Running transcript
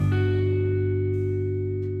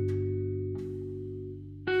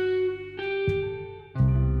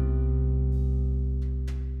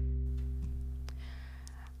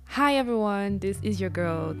Hi everyone, this is your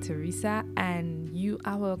girl Teresa, and you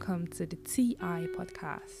are welcome to the TI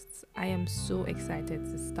Podcasts. I am so excited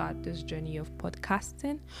to start this journey of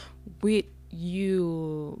podcasting with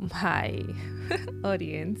you, my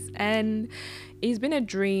audience, and it's been a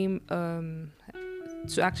dream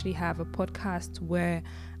to actually have a podcast where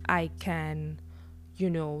I can,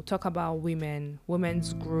 talk about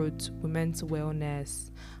women's growth, women's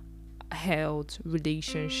wellness, health,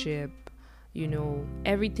 relationship,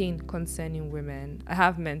 everything concerning women. I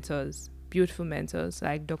have mentors, beautiful mentors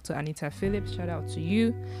like Dr. Anita Phillips. Shout out to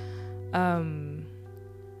you.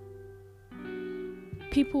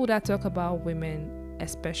 People that talk about women,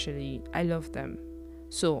 especially, I love them.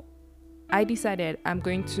 So I decided I'm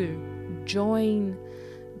going to join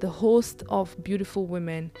the host of beautiful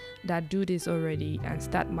women that do this already and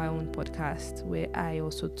start my own podcast where I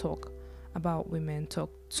also talk about women, talk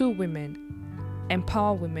to women,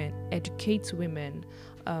 empower women, educate women,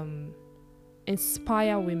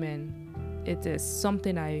 inspire women. It is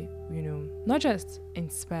something I, not just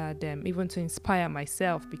inspire them, even to inspire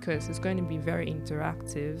myself, because it's going to be very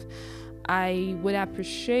interactive. I would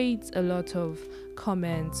appreciate a lot of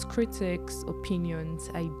comments, critics, opinions,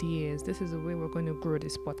 ideas. This is the way we're going to grow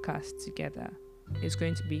this podcast together. It's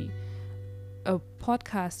going to be a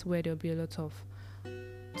podcast where there'll be a lot of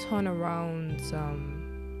turnarounds,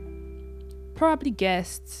 probably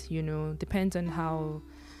guests, depends on how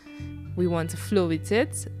we want to flow with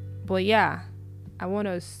it. But yeah, I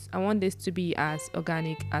want this to be as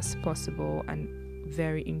organic as possible and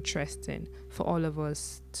very interesting for all of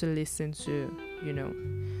us to listen to,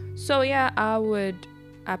 So yeah, I would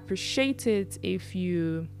appreciate it if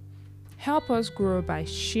you help us grow by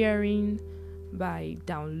sharing, by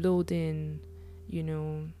downloading,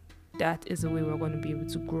 that is the way we're going to be able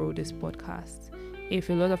to grow this podcast. If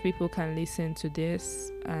a lot of people can listen to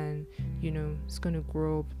this and, it's going to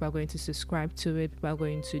grow, people are going to subscribe to it, people are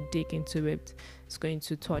going to dig into it, it's going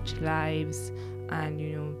to touch lives, and,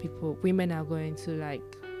 women are going to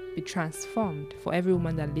be transformed for every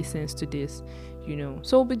woman that listens to this,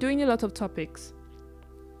 So we'll be doing a lot of topics,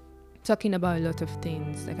 talking about a lot of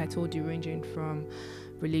things, like I told you, ranging from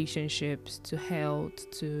relationships to health,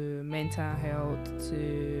 to mental health,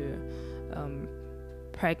 to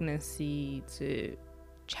pregnancy, to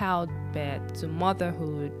childbirth, to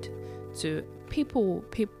motherhood, to people,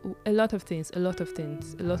 a lot of things, a lot of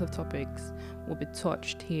topics will be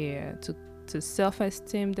touched here, to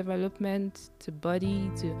self-esteem development, to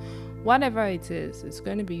body, to whatever it is. It's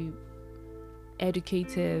going to be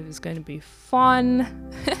educative, it's going to be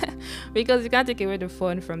fun because you can't take away the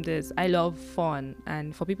fun from this. I love fun,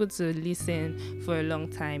 and for people to listen for a long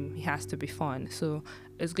time, it has to be fun. So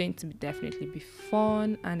it's going to definitely be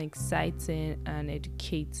fun and exciting and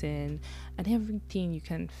educating and everything you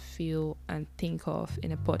can feel and think of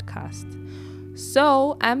in a podcast.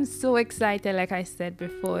 So I'm so excited, like I said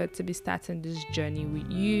before, to be starting this journey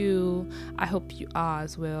with you. I hope you are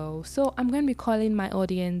as well. So I'm going to be calling my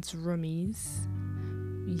audience roomies.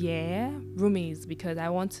 Yeah, roomies, because I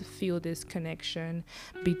want to feel this connection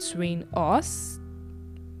between us,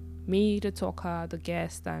 me, the talker, the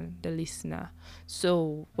guest, and the listener.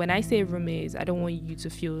 So when I say roomies, I don't want you to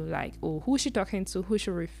feel like, oh, who's she talking to? Who's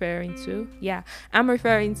she referring to? Yeah, I'm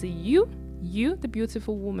referring to you, the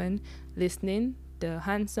beautiful woman listening, the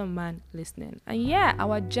handsome man listening. And yeah,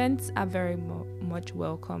 our gents are very much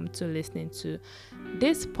welcome to listening to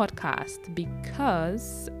this podcast,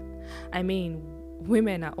 because,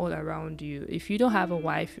 women are all around you. If you don't have a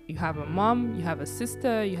wife, you have a mom, you have a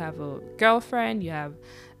sister, you have a girlfriend, you have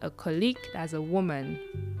a colleague that's a woman.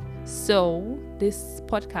 So this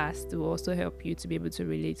podcast will also help you to be able to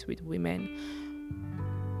relate with women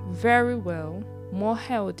very well, more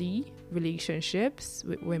healthy relationships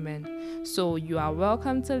with women. So you are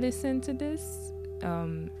welcome to listen to this.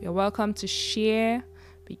 You're welcome to share,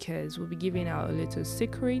 because we'll be giving our little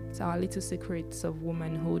secrets of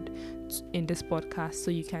womanhood in this podcast, so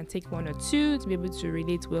you can take one or two to be able to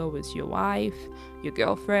relate well with your wife, your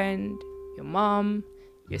girlfriend, your mom,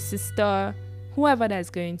 your sister, whoever that's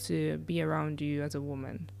going to be around you as a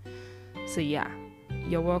woman. So yeah,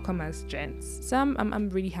 you're welcome as gents. So I'm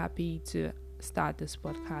really happy to start this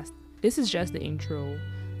podcast. This is just the intro.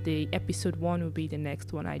 The episode 1 will be the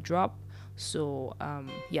next one I drop. So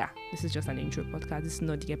yeah, this is just an intro podcast. This is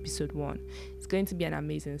not the episode 1. It's going to be an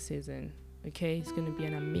amazing season. Okay, it's going to be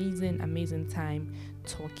an amazing time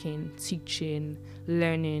talking, teaching,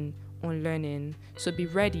 learning, unlearning. So be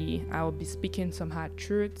ready. I will be speaking some hard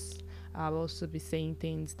truths. I'll also be saying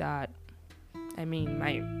things that may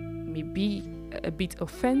be a bit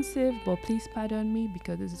offensive, but please pardon me,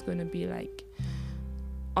 because this is going to be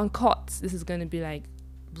uncut. This is going to be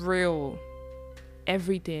real,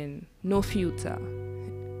 everything, no filter.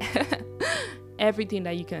 Everything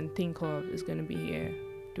that you can think of is going to be here.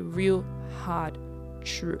 The real hard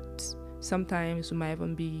truths. Sometimes we might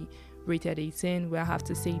even be rated 18, where I have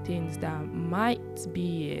to say things that might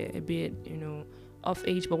be a bit, off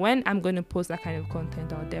age. But when I'm going to post that kind of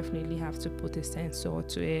content, I'll definitely have to put a censor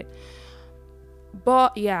to it.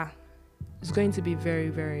 But yeah, it's going to be very,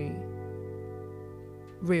 very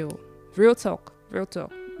real talk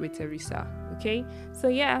with Teresa. Okay, so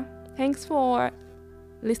yeah, thanks for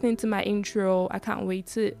listening to my intro. I can't wait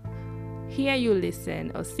to hear you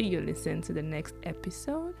listen or see you listen to the next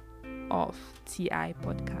episode of TI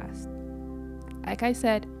Podcast. Like I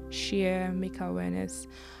said, share, make awareness.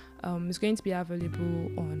 It's going to be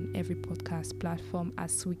available on every podcast platform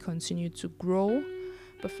as we continue to grow.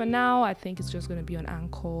 But for now, I think it's just going to be on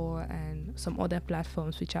Anchor and some other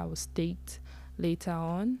platforms, which I will state later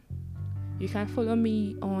on. You can follow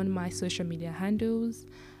me on my social media handles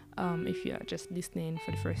if you're just listening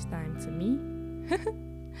for the first time to me.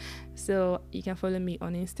 So you can follow me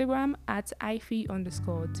on Instagram at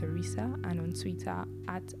Ify_Teresa and on Twitter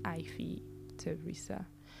at Ify_Teresa.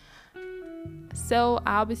 So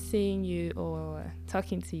I'll be seeing you or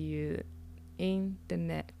talking to you in the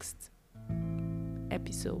next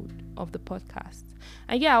episode of the podcast.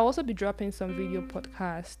 And yeah, I'll also be dropping some video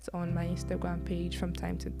podcasts on my Instagram page from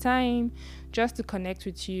time to time, just to connect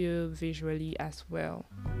with you visually as well.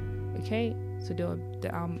 Okay, so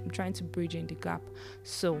I'm trying to bridge in the gap.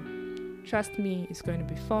 So trust me, it's going to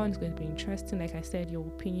be fun, it's going to be interesting. Like I said, your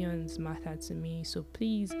opinions matter to me, so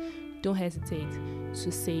please don't hesitate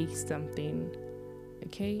to say something.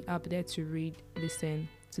 Okay, I'll be there to read, listen,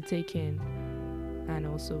 to take in, and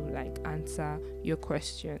also answer your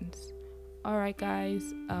questions. All right,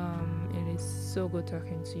 guys, it is so good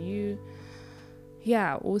talking to you.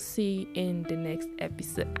 Yeah, we'll see in the next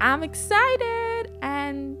episode. I'm excited,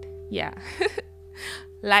 and yeah,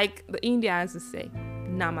 like the Indians say,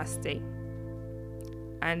 namaste,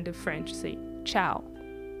 and the French say ciao.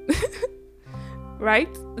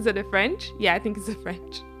 Right? Is it the French? Yeah, I think it's the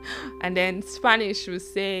French. And then Spanish will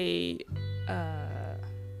say,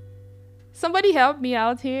 somebody help me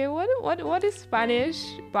out here. What is Spanish?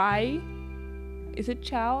 Bye. Is it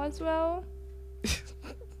ciao as well?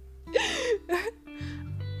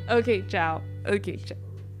 Okay, ciao. Okay, ciao.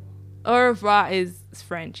 Au revoir is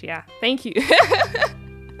French. Yeah. Thank you.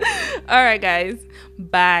 All right, guys.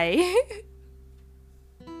 Bye.